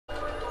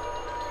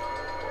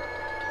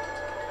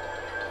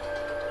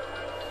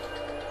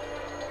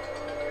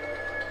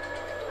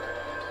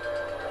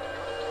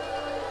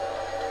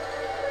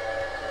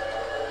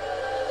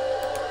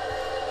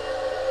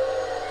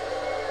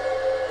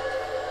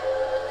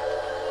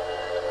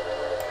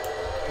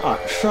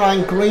Alright,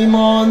 Shrine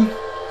Greymon.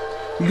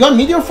 You got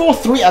Meteor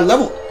 3 at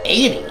level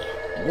 80.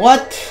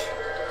 What?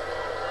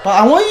 But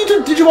I want you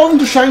to Digivolve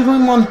into Shrine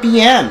Greymon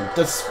BM.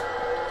 That's...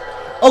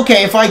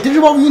 Okay, if I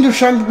Digivolve you into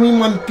Shrine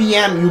Greymon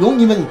BM, you don't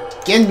even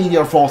get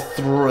Meteor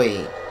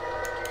 3.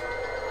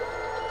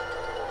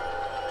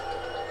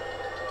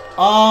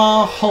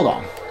 Hold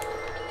on.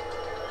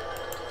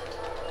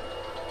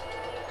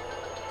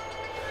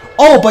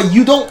 Oh, but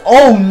you don't...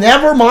 Oh,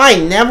 never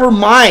mind, never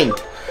mind.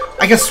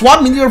 I can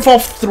swap Meteor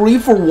 3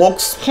 for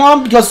Walk's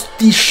Plum because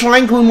the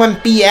Shrine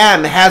Greymon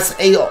BM has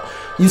a...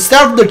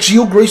 Instead of the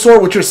Geo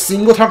Greysword, which is a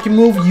single target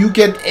move, you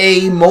get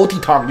a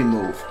multi-target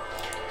move.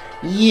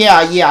 Yeah,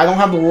 I don't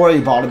have to worry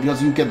about it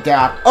because you get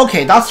that.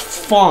 Okay, that's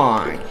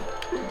fine.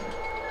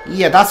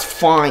 Yeah, that's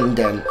fine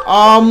then.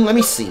 Let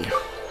me see.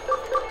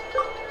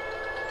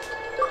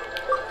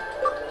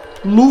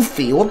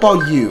 Luffy, what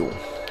about you?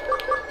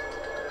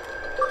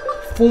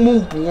 Full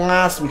Moon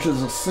Blast, which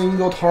is a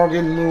single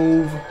target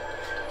move.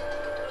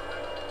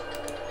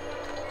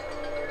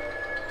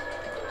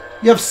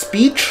 You have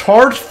Speed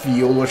Charge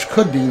Field, which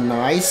could be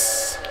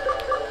nice.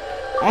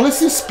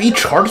 Honestly, Speed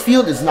Charge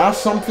Field is not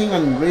something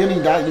I'm really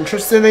that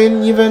interested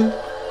in, even.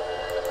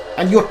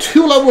 And you're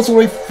 2 levels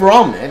away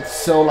from it,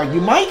 so like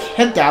you might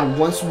hit that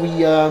once we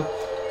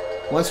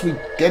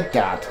get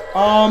that.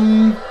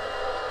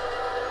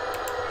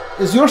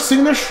 Is your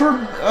signature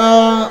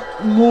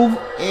move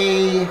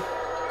a...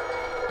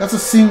 That's a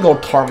single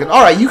target.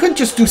 Alright, you can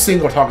just do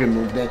single target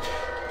move then.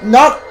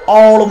 Not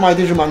all of my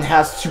Digimon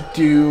has to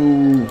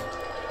do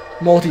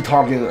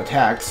multi-target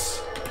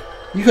attacks.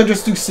 You can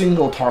just do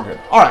single target.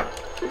 Alright.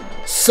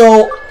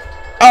 So,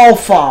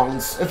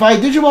 Alphonse, if I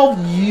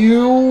Digivolve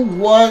you,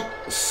 what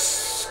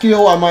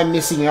skill am I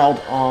missing out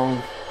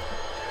on?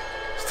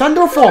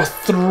 Thunderfall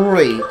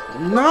 3.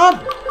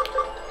 Not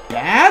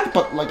bad,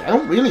 but like I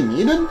don't really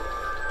need it.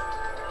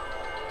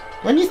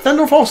 When you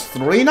Thunderfall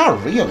 3,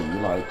 not really,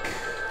 like...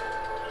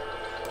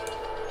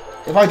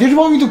 If I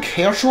Digivolve you to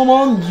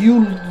Chaosmon,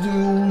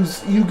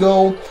 you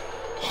go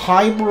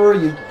Hyper,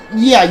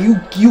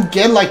 you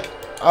get like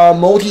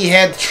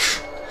multi-head,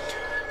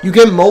 you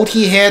get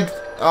multi-head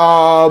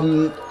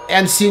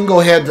and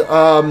single-head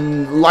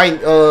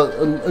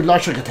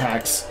electric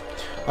attacks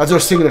as your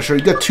signature.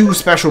 You get 2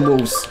 special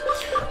moves.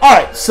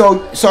 Alright,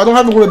 so I don't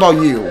have to worry about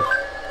you.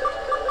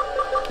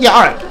 Yeah,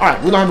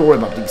 alright, we don't have to worry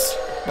about these.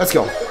 Let's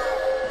go.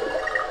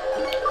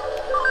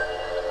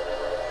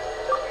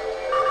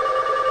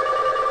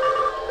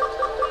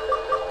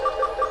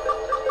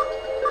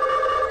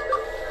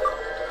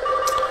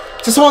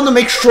 Just wanted to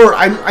make sure.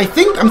 I'm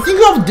thinking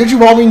of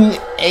Digivolving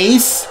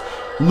Ace,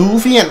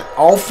 Luffy, and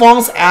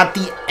Alphonse at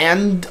the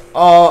end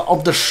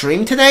of the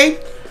stream today.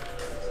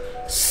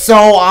 So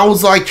I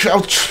was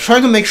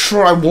trying to make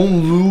sure I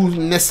won't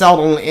miss out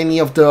on any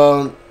of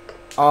the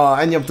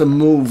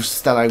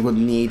moves that I would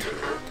need.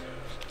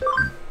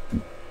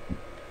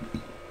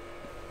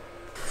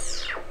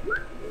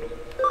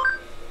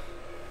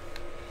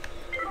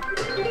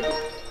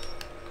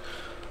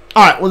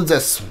 All right, what is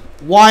this?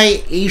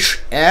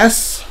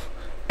 YHS.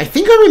 I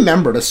think I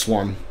remember this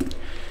one.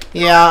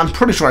 Yeah, I'm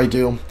pretty sure I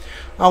do.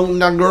 Oh,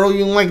 that girl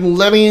you like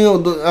letting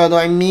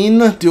I mean,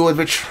 do it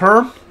with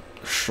her?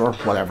 Sure,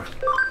 whatever.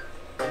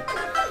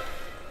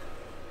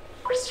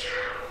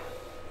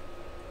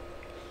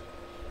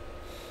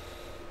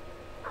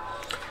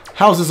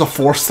 How is this a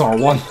 4-star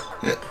one?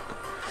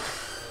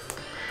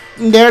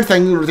 There,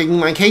 thank you for taking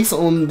my case.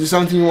 I'll do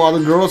something while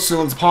the girl as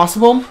soon as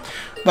possible.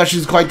 But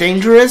she's quite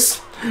dangerous.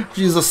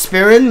 She's a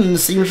spirit, and it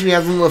seems she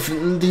has a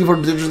affinity for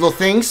digital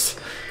things.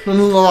 There's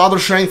a lot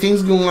of strange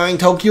things going on in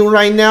Tokyo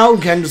right now.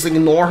 You can't just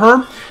ignore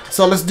her.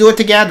 So let's do it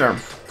together.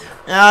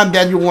 I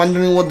bet you're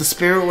wondering what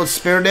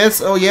spirit is.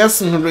 Oh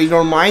yes, and read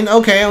your mind.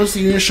 Okay, I'll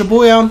see you in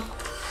Shibuya.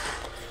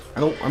 I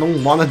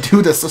don't want to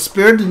do this. A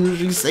spirit? Didn't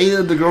you say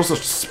that the girl's a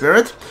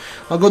spirit?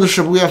 I'll go to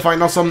Shibuya and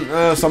find out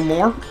some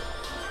more.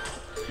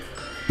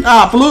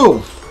 Ah,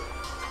 Blue.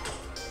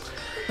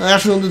 I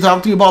actually want to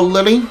talk to you about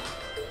Lily.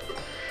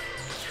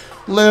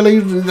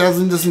 Lily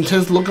has this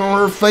intense look on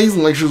her face,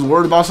 like she's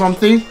worried about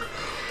something.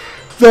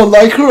 Don't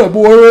like her, I'm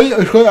worried.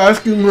 I tried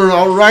asking her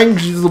outright,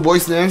 she's the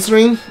voice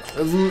answering.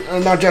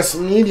 Not just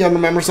me, the other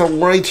members are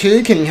worried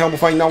too. Can you help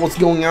find out what's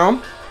going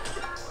on?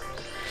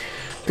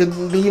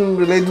 Could be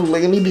related to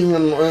Lily being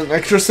an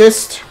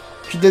exorcist.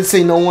 She did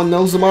say no one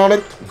knows about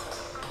it.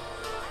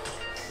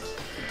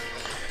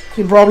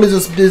 She's probably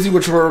just busy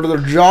with her other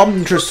job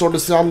and just sort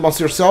this out amongst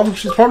herself.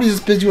 She's probably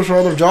just busy with her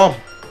other job.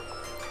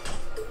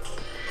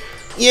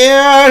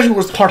 Yeah, she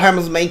works part-time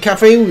as a maid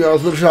cafe. We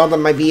also thought that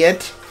might be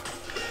it.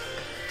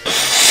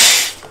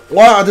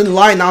 Well, I didn't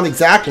lie, not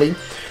exactly.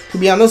 To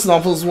be honest,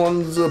 Novels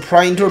wants to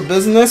pry into her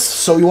business,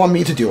 so you want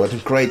me to do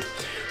it. Great.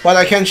 But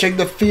I can't shake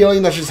the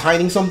feeling that she's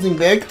hiding something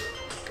big.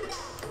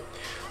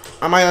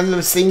 I might end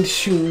up saying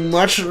too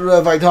much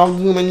if I talk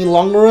to them any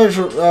longer.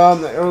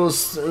 I'll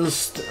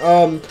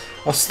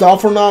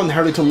stop for now and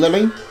hurry to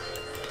Lily.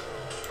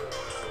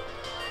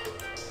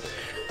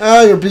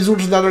 You're busy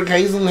with another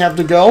case and have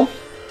to go.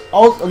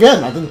 Oh,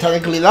 again, I didn't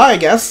technically lie, I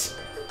guess.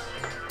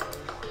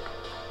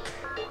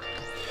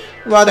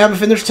 Well, they haven't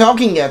finished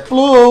talking yet.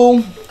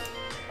 Blue!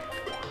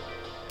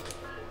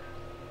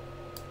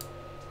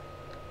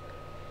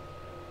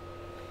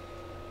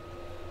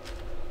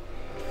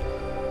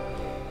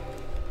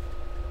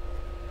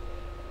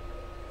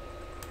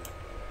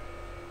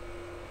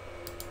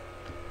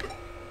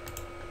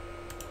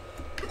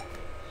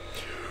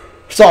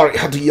 Sorry,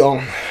 I had to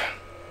yawn.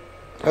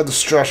 I had to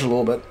stretch a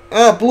little bit.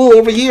 Blue,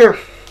 over here!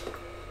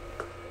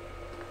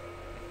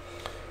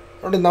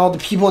 Where did all the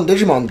people in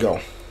Digimon go?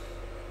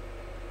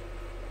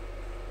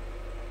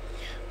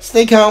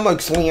 Stay calm, I'll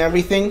explain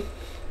everything.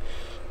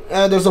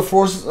 There's a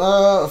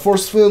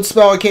force field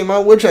spell I came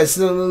out, which I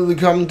still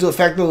come into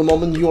effect the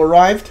moment you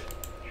arrived.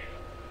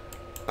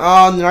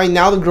 Right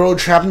now the girl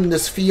is trapped in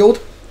this field.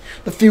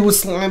 The field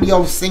is slightly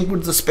out of sync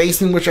with the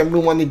space in which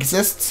everyone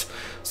exists.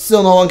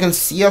 Still no one can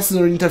see us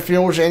or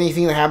interfere with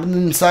anything that happens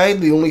inside.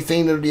 The only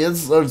thing that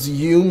is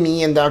you,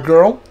 me, and that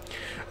girl.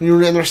 You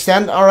really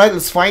understand? Alright,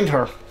 let's find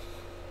her.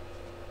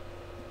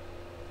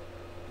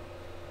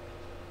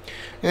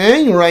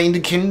 And you're right into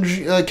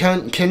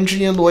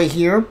Kenji on the way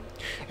here.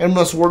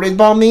 Everyone's worried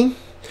about me.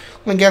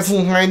 I guess I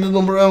didn't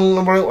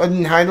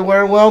hide it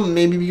very well.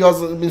 Maybe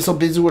because I've been so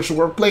busy with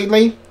work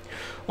lately.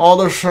 All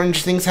the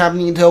strange things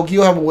happening in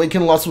Tokyo have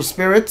awakened lots of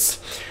spirits.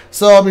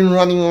 So I've been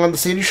running around the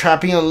city,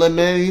 trapping and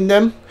eliminating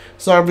them.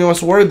 So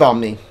everyone's worried about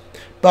me.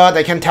 But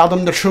I can't tell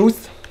them the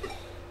truth.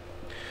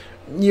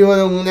 You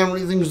know, when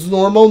everything's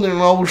normal, they're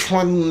always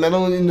trying to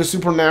meddle in the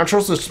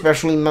supernaturals,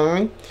 especially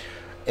mine.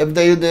 If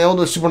they know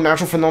the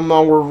supernatural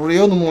phenomena were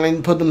real, they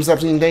might put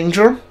themselves in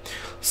danger.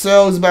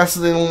 So it's best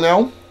they don't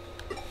know.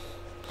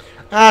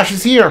 Ah,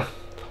 she's here.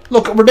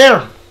 Look, over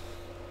there.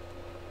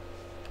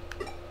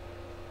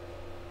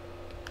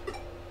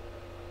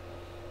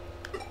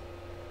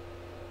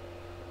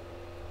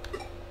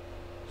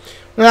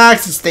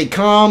 Relax and stay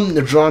calm.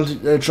 They're drawn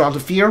to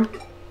fear.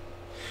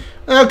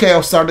 Okay,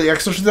 I'll start the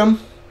exorcism.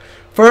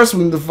 First,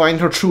 we need to find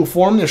her true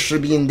form. It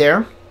should be in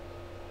there.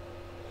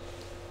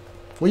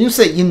 When you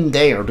say in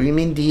there, do you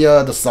mean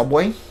the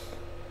subway?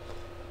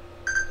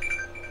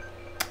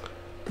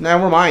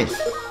 Never mind.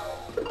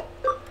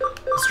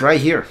 It's right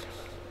here.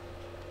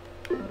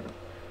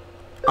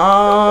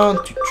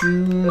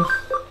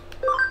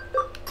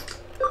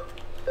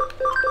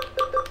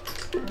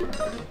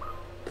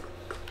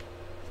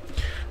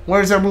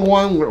 Where's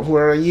everyone?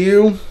 Where are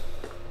you?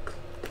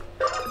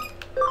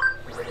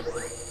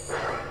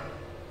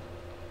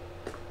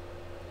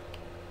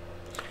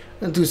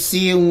 And to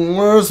see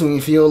worse, when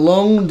you feel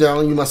alone,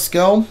 down you must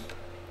go.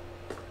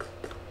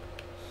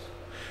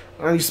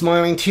 Are you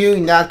smiling too,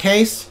 in that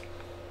case?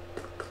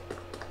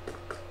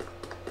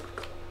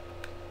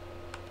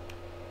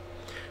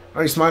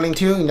 Are you smiling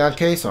too, in that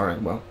case?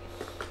 Alright, well.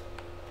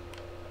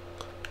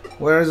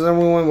 Where is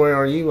everyone? Where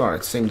are you?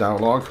 Alright, same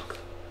dialogue.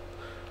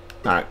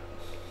 Alright.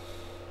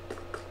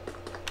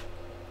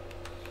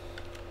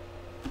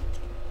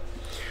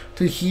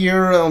 To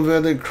hear of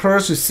the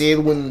curse, you see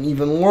it when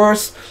even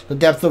worse. The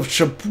depth of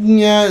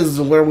Shibuya is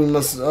where we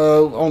must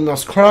all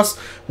must cross.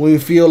 When you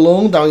feel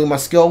low, down you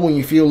must go. When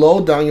you feel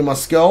low, down you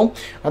must go.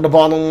 At the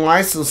bottom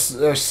lies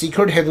a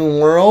secret hidden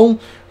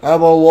world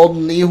about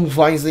Walden Lee who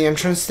finds the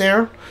entrance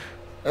there.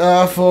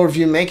 For if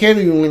you make it,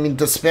 you only meet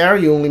despair.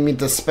 You only meet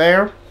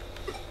despair.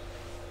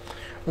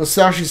 The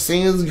song she's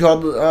singing is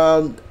called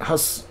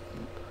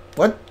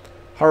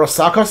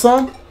Harasaka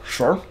song?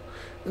 Sure.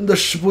 In the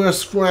Shibuya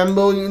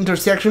Scramble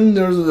intersection,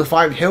 there's the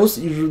 5 hills,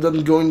 each of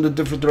them going in a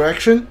different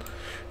direction.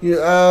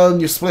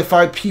 You split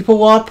 5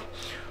 people up,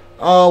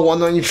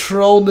 one on each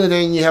road, and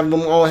then you have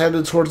them all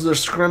headed towards the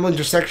Scramble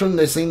intersection.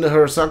 They sing the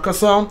Harasaka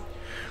song.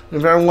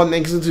 If everyone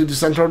makes it to the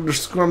center of the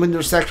Scramble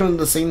intersection at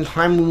the same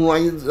time,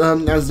 right,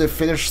 as they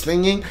finish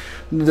singing,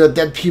 the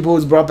dead people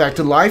is brought back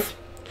to life.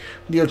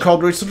 The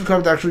occult research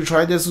club actually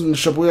tried this in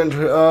Shibuya and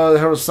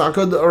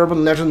Harasaka, the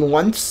urban legend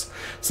once.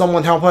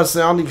 Someone helped us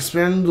out. The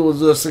experience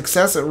was a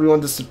success.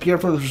 Everyone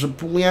disappeared from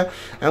Shibuya,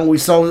 and we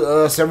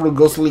saw several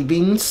ghostly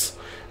beings.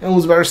 And it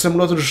was very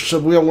similar to the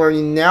Shibuya we're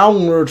in now.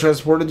 We were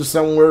transported to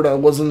somewhere that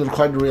wasn't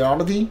quite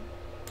reality.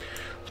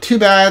 Too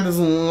bad.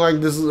 Doesn't like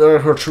this is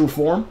her true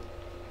form.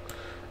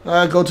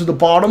 Go to the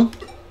bottom.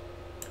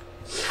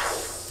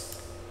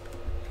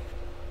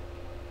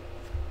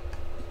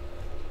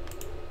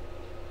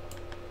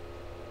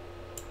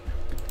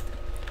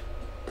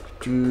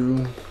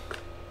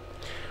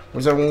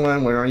 Where's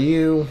everyone? Where are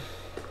you?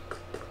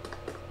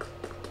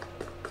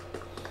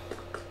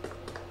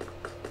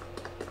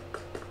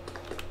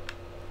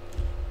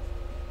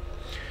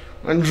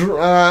 And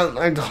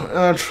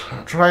I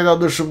tried out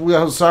the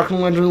Shibuya Soccer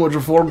Legend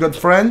with 4 good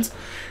friends.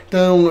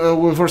 Then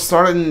when we first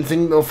started, I didn't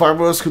think the 5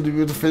 of us could be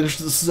able to finish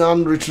the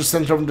sun, reach the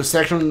center of the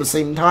section at the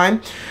same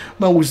time.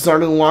 But we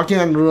started walking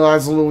and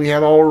realized that we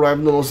had all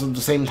arrived almost at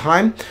the same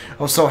time.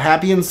 I was so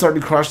happy and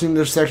started crossing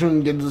the section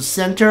and get to the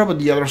center, but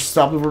the others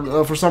stopped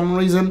for some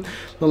reason.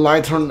 The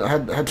light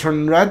had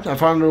turned red. I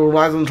finally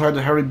realized and tried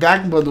to hurry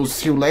back, but it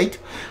was too late.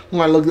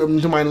 When I looked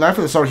to my left,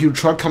 I saw a huge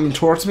truck coming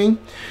towards me.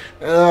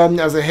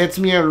 As it hits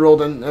me, I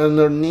rolled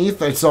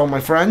underneath. I saw my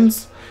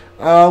friends.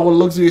 What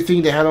looks do you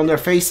think they had on their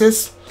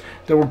faces?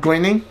 They were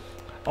grinning.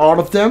 All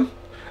of them.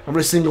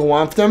 Every single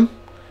one of them.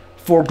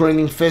 4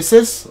 grinning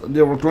faces.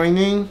 They were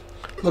grinning.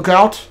 Look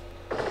out.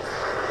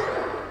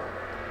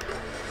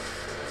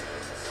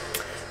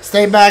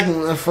 Stay back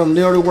from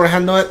nearly where I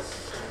handle it.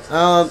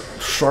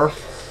 Sure.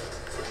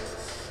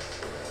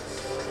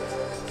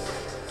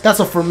 That's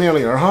a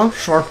familiar, huh?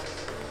 Sure.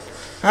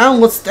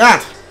 And what's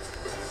that?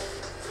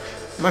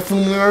 My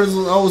familiar has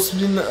always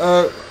been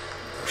a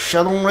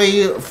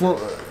shadowy,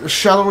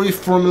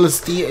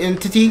 formless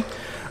entity.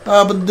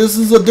 But this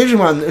is a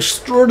Digimon.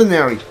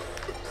 Extraordinary.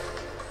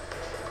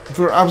 If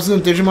you're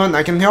absolute Digimon,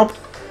 I can help.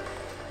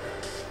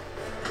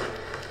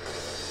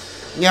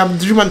 Yeah,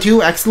 Digimon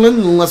 2, excellent.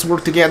 Let's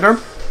work together.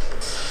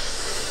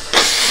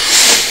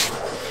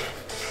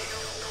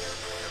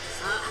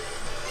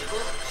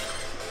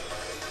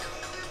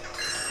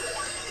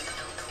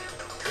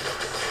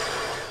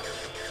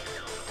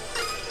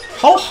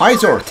 How high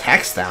is your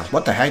attack stat?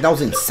 What the heck? That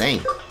was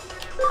insane.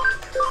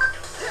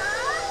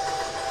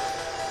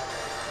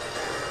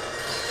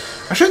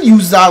 I should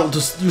use that to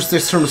use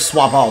this term to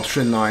swap out,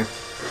 shouldn't I?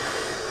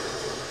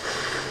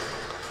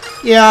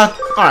 Yeah,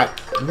 alright.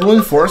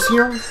 Ruin Force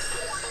here.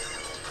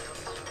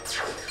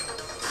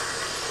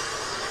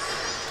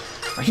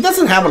 He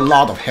doesn't have a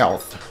lot of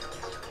health.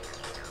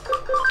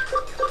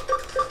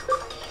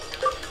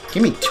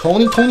 Give me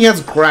Tony. Tony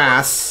has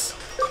grass.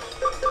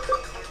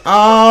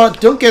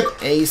 Don't get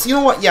Ace. You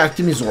know what? Yeah,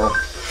 give me Zoro.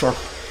 Sure.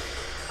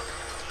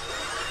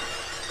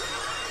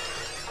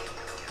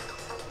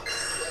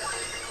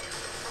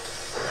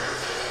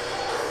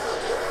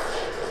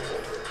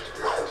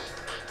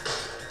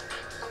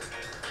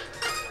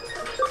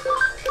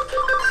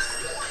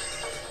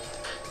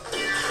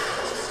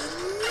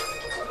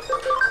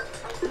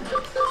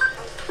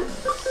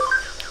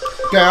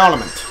 Get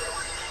element.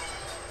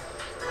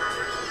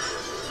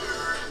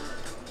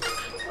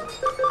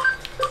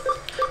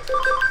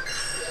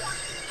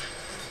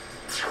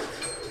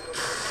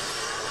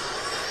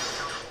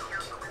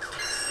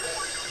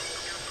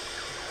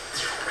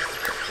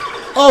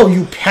 Oh,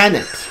 you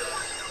panicked.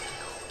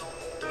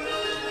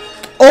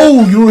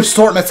 Oh, you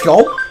restart. Let's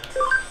go.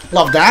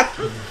 Love that.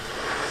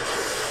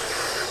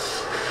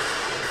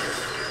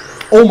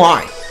 Oh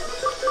my.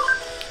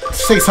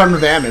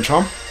 600 damage,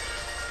 huh?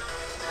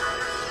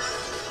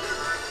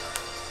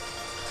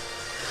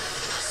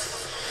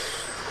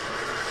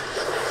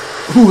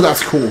 Ooh,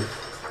 that's cool.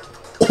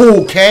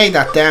 Okay,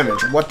 that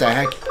damage. What the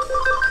heck?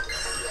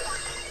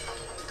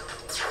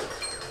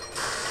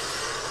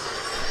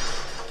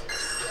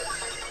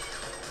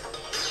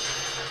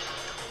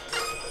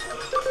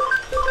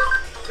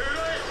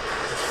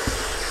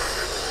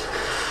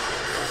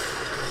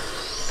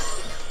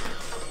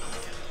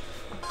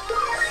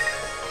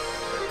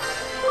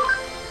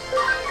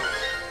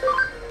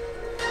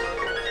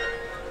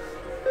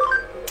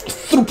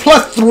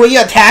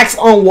 +3 attacks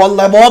on 1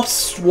 level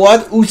ups.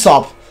 What?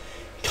 Usopp.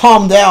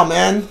 Calm down,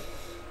 man.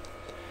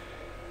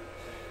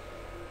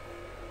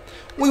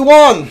 We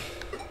won.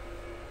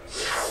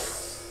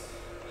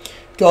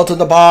 Go to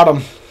the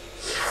bottom.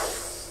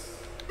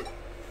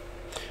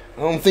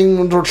 I don't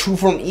think they're true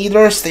from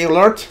either. Stay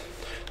alert.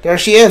 There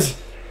she is.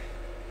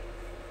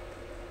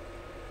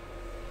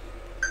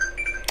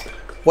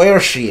 Where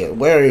is she?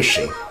 Where is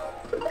she?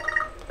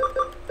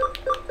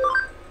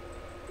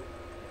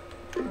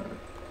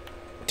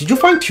 Did you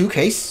find 2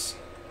 cases?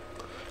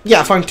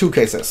 Yeah, I found 2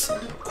 cases.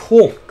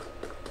 Cool.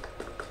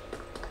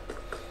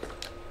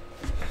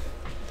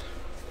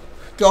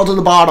 Go to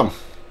the bottom.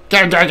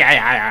 That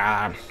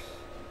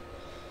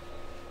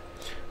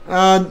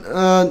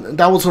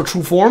was her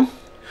true form.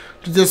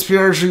 To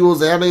disappear, she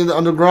was added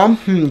underground.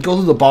 Go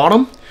to the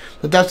bottom.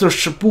 The depth of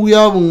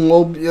Shibuya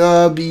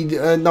will be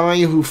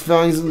nine who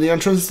finds the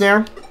entrance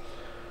there.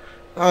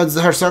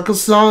 Her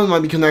circus song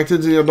might be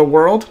connected to the other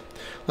world.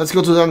 Let's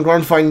go to the underground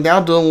and find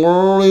out. Don't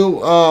worry,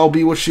 I'll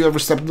be with you every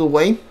step of the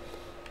way.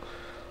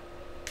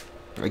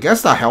 I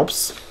guess that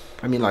helps.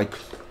 I mean, like,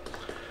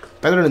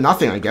 better than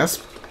nothing, I guess.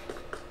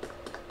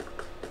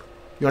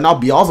 You're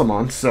not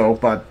Beelzemon, so,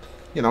 but,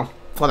 you know,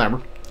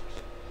 whatever.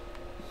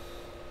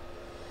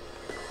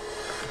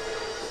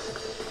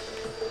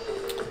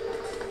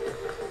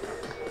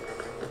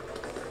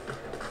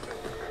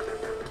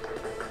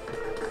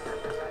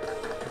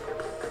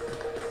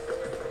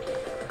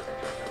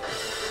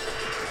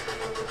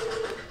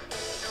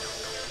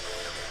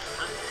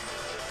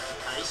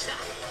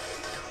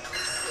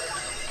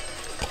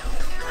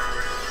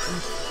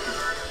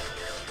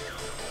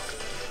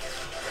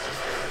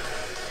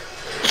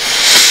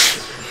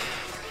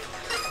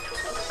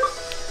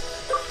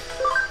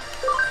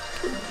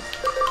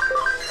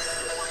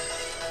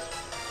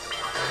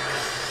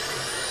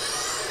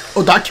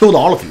 Oh, that killed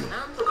all of you.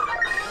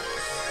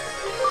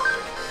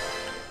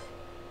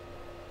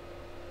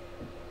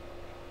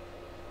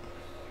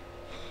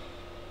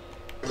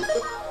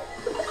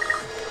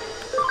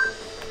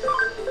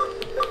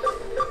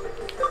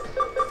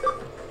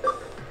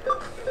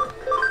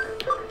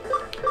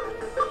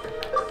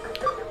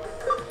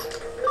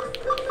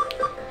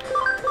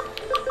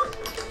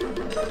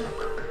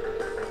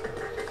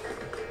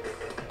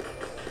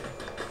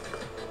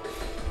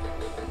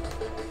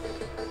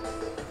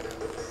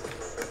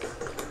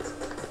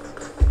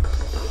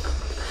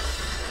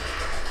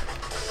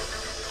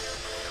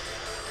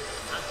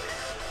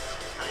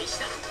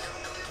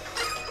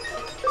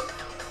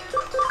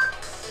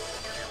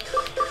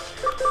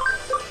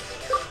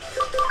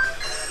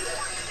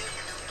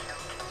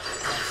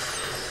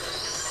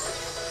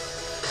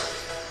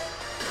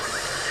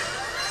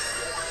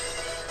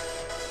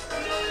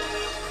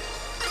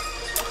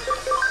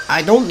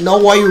 I don't know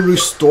why you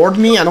restored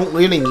me. I don't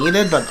really need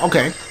it, but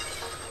okay.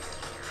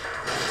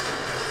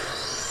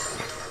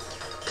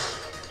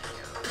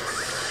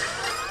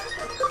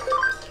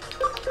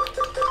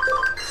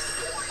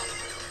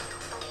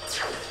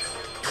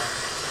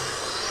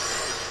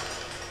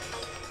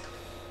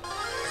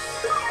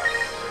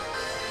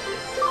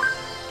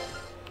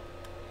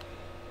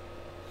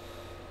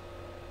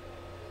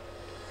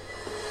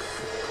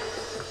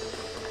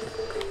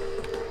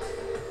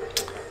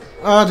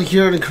 To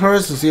hear the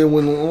curse, to see it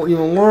win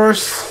even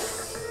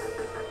worse.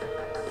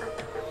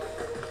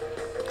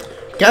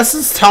 Guess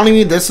it's telling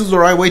me this is the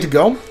right way to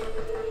go.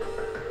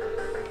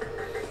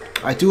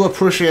 I do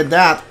appreciate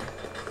that.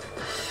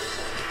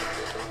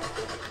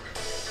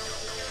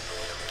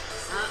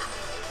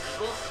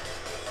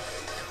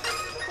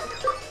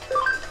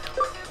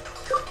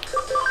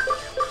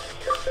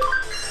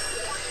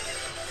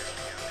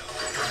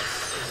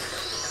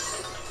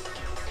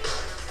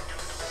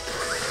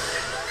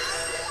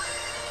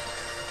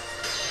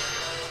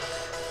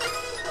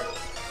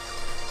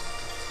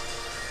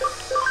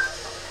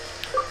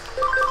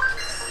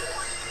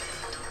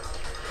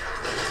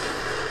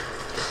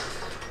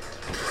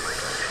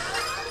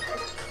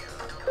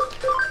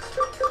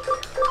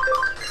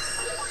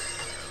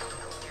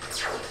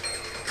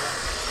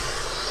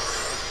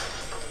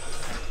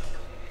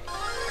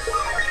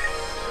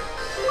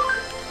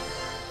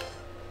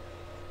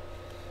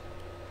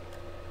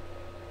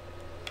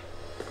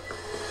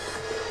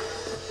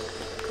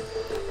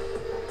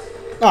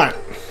 Alright,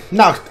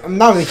 now I'm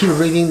not gonna keep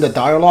reading the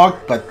dialogue,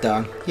 but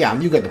yeah,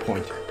 you get the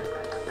point.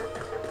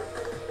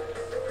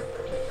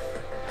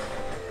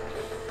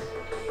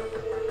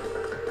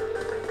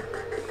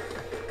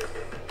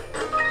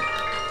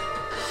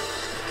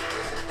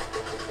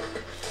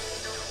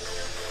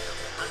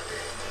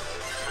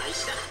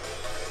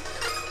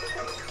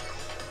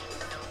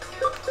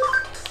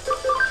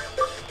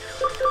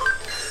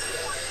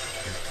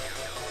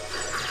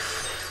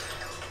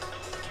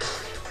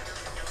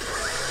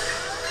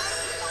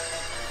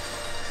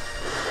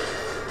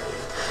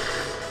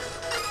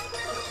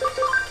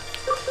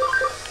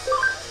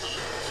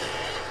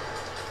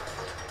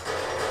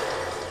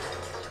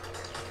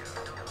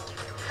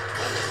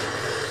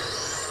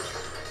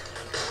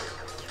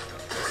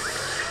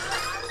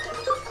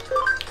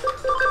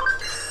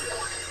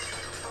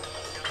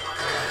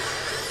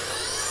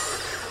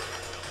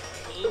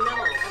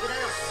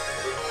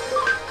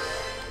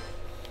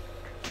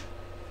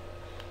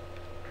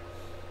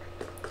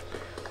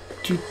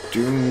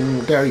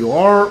 There you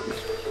are.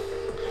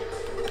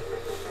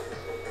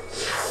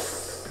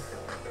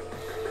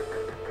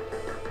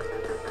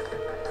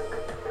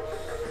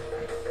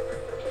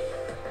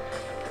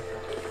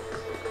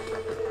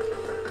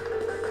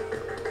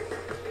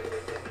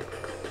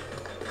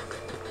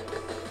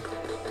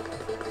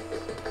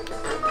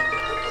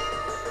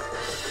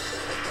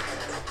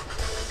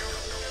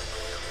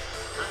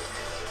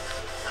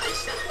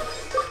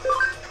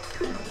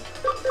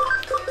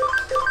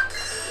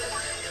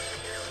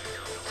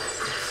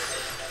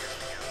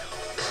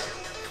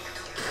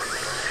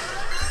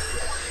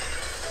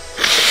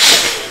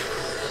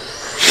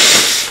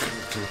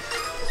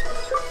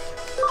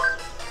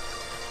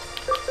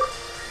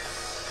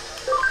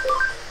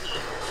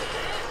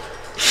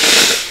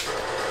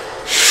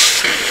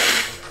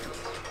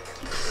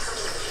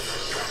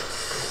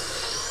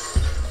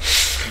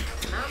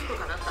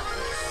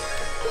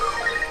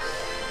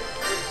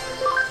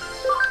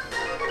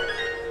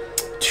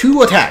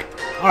 Two attack.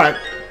 Alright.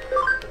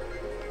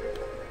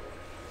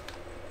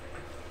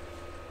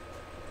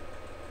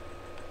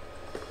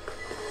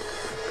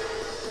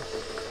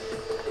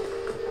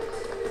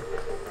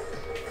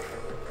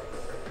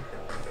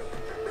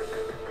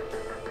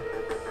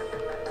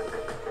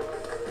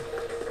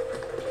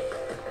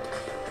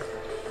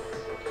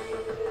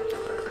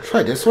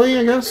 Try this way,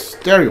 I guess.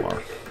 There you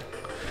are.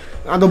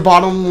 At the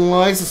bottom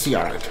lies the sea.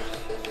 Alright.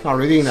 Not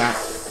reading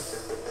that.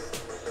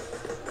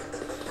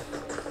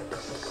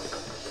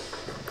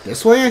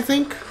 This way, I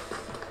think?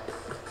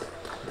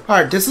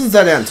 Alright, this is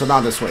dead end, so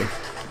not this way.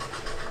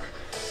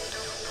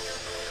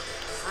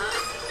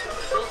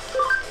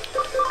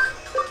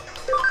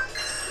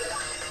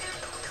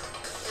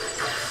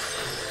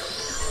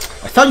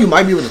 I thought you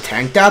might be able to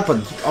tank that, but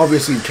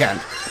obviously you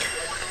can't.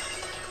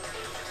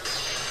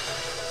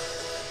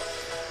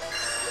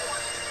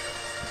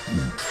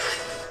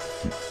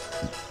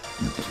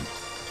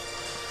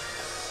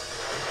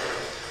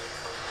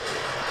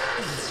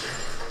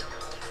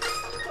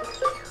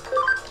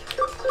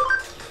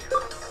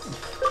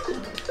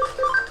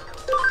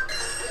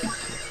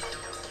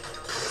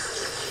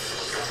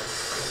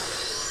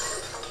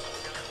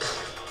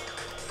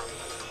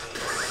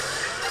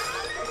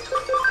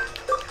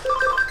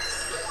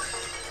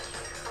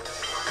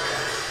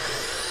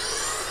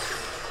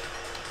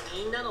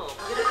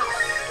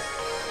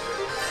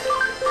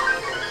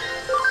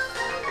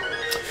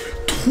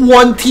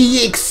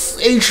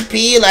 $20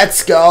 HP,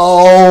 let's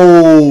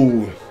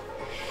go!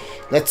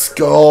 Let's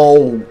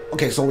go!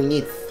 Okay, so we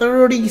need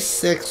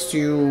 36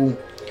 to...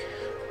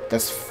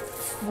 That's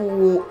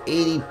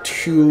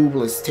 482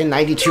 plus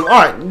 1092.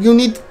 Alright, you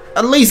need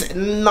at least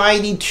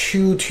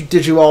 92 to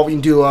digivolve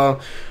into a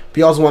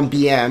BS1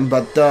 BM,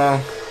 but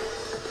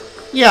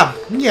yeah,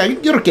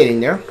 you're getting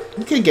there.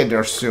 You can get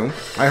there soon,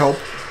 I hope.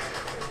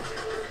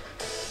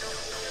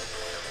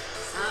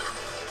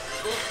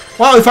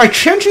 Well, if I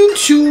change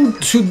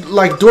into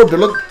like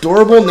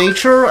durable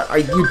nature,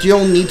 you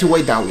don't need to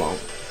wait that long.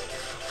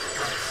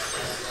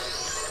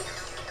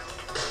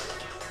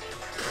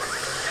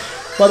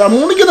 But I'm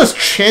only gonna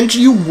change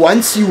you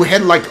once you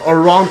hit like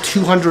around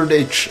 200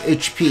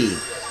 HP.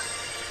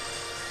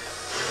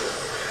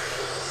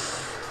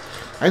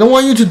 I don't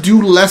want you to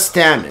do less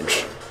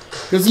damage.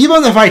 Because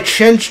even if I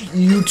change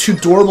you to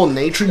durable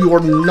nature, you are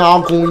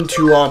not going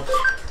to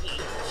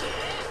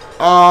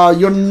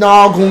you're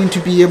not going to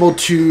be able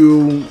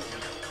to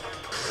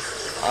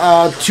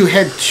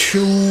hit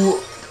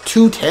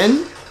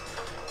 210.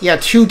 Yeah,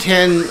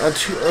 210,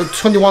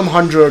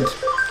 2100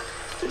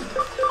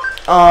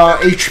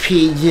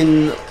 HP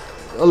in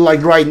like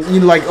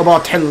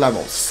about 10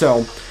 levels.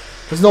 So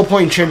there's no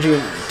point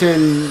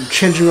in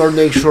changing your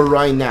nature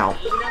right now.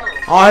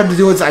 All I have to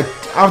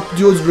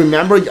do is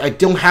remember I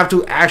don't have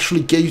to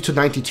actually get you to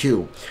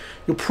 92.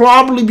 You'll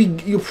probably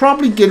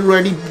get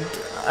ready.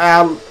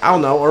 I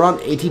don't know, around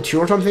 82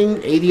 or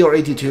something, 80 or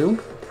 82.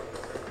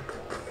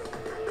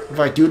 If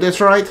I do this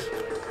right.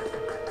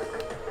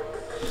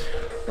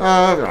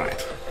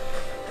 Right.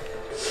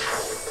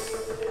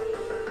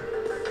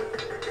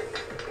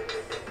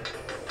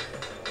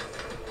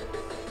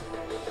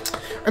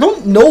 I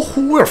don't know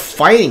who we're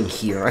fighting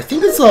here. I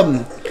think it's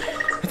some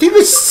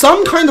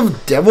kind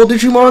of devil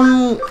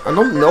Digimon. I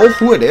don't know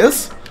who it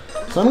is.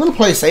 So I'm gonna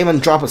play save and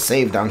drop a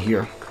save down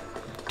here.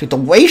 Dude, the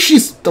way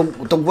she's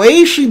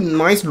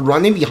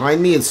running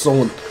behind me is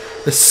so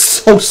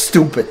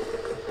stupid.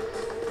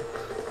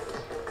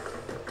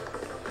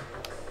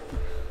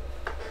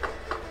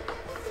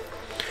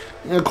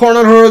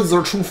 Corner her is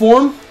her true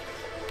form.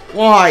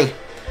 Why?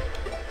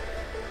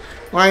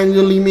 Why didn't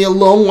you leave me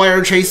alone while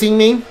you're chasing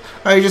me?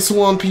 I just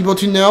want people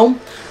to know.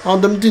 I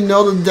want them to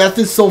know that death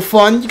is so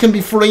fun. You can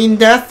be free in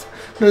death.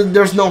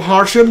 There's no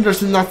hardship.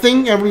 There's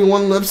nothing.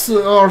 Everyone's lives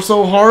are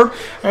so hard.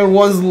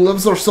 Everyone's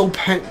lives are so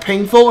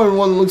painful.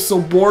 Everyone looks so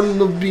bored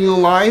of being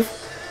alive.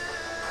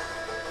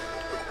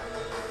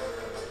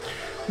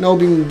 No,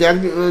 being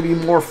dead would be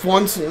more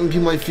fun. So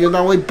people might feel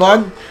that way,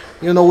 but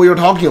you know what you're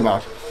talking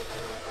about.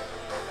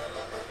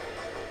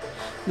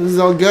 This is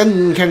all good.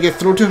 You can't get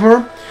through to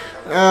her.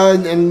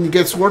 And it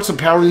gets worse.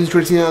 Apparently,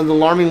 increasing at an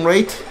alarming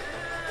rate.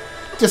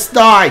 Just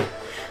die.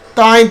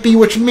 Die and be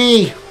with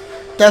me.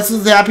 That's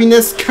his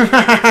happiness.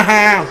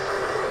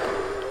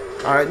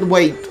 Alright,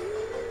 wait.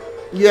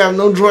 You have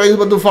no choice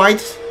but to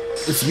fight?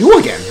 It's you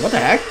again. What the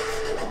heck?